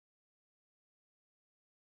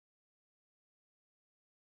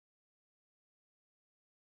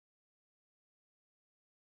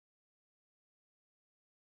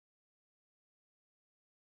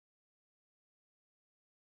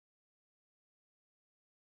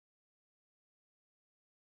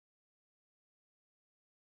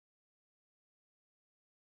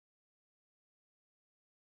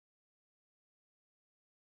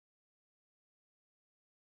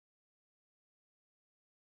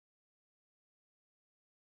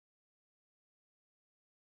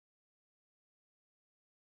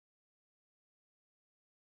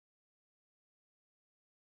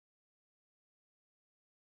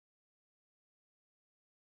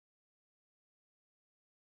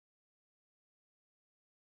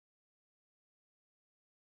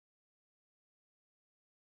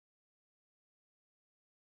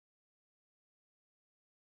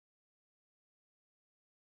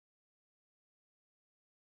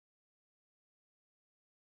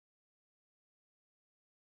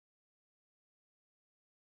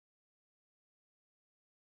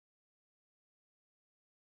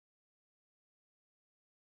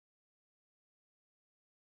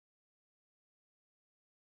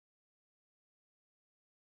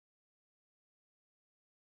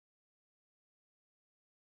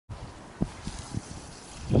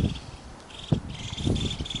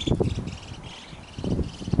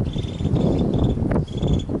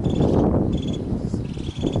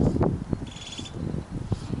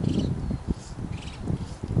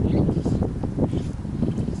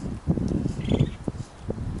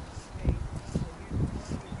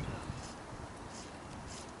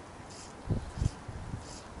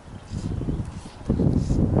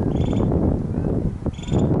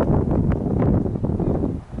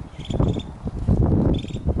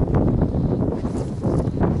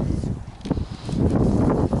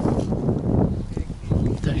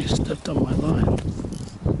He stepped on my line.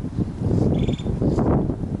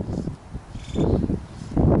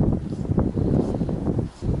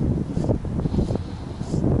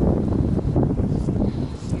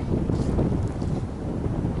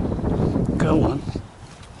 Got one.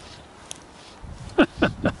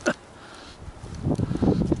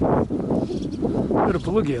 Got a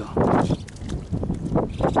bluegill.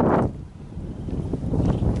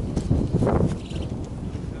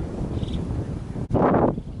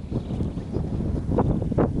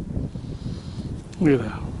 Look at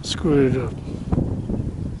that, screwed it up.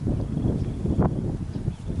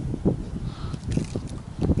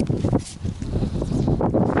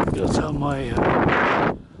 That's how my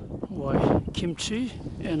white kimchi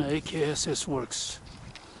and AKSS works.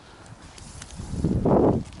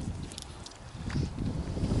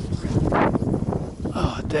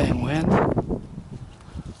 Oh, dang wind.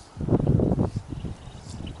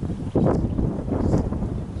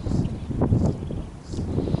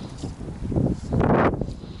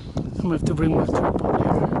 I'm gonna have to bring my tripod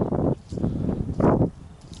here.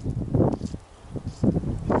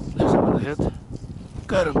 There's another head.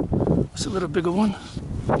 Got him. It's a little bigger one.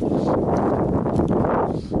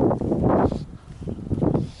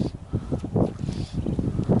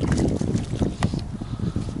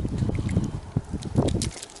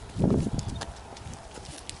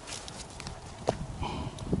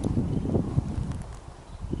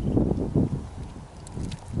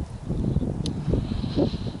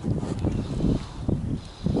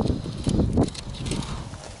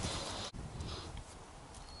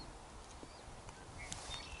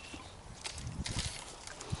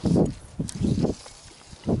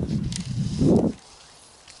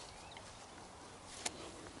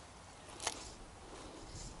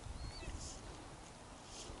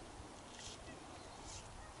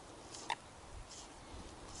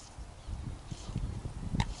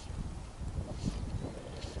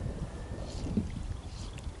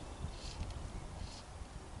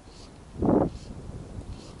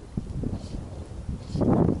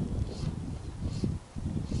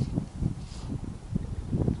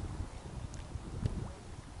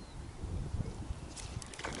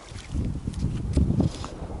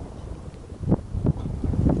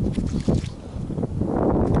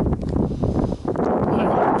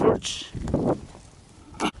 Perch.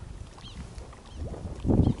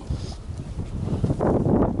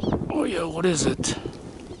 Oh yeah, what is it?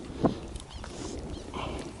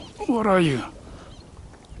 What are you?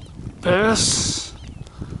 Bass?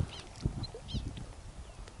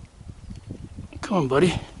 Come on,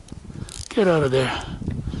 buddy. Get out of there.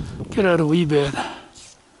 Get out of wee bed.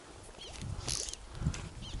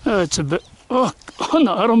 Oh, it's a bit. Oh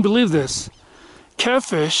no, I don't believe this.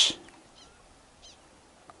 Catfish.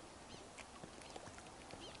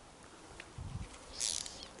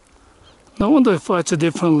 No wonder it fights it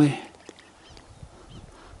differently.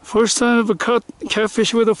 First time I ever caught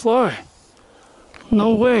catfish with a fly.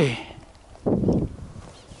 No way.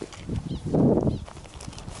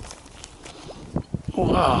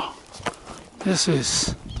 Wow. This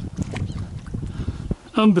is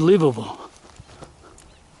unbelievable.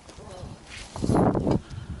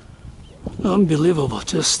 Unbelievable,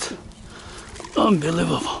 just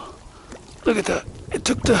unbelievable. Look at that. It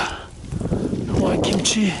took the white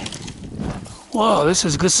kimchi. Wow, this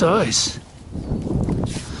is good size.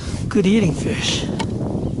 Good eating fish.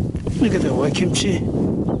 Look at that white kimchi.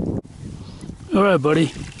 All right,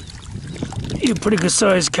 buddy. You're a pretty good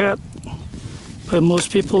sized cat. But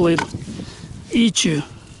most people, they eat you.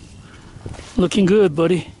 Looking good,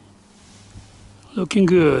 buddy. Looking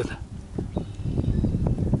good.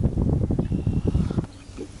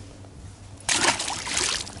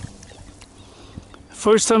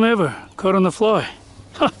 First time ever caught on the fly.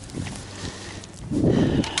 Huh.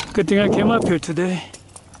 Good thing I came up here today.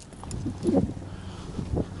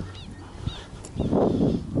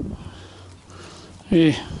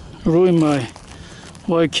 Hey, ruined my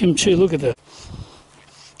white kimchi. Look at that.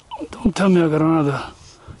 Don't tell me I got another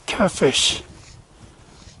catfish.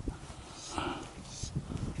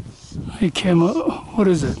 He came up. What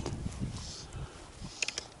is it?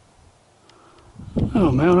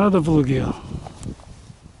 Oh man, another bluegill.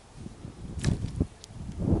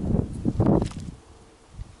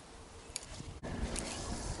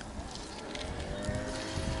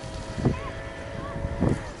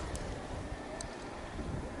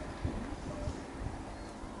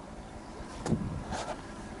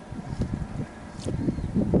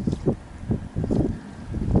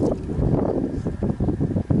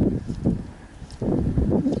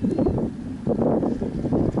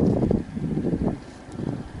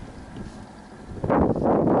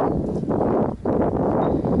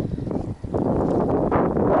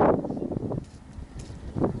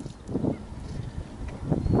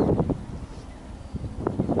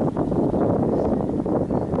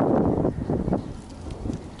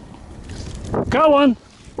 got one.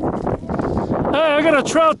 Hey, I got a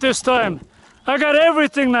trout this time. I got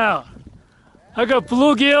everything now. I got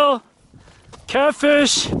bluegill,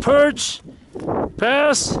 catfish, perch,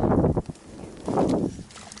 bass.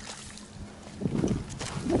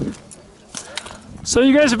 So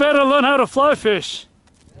you guys better learn how to fly fish.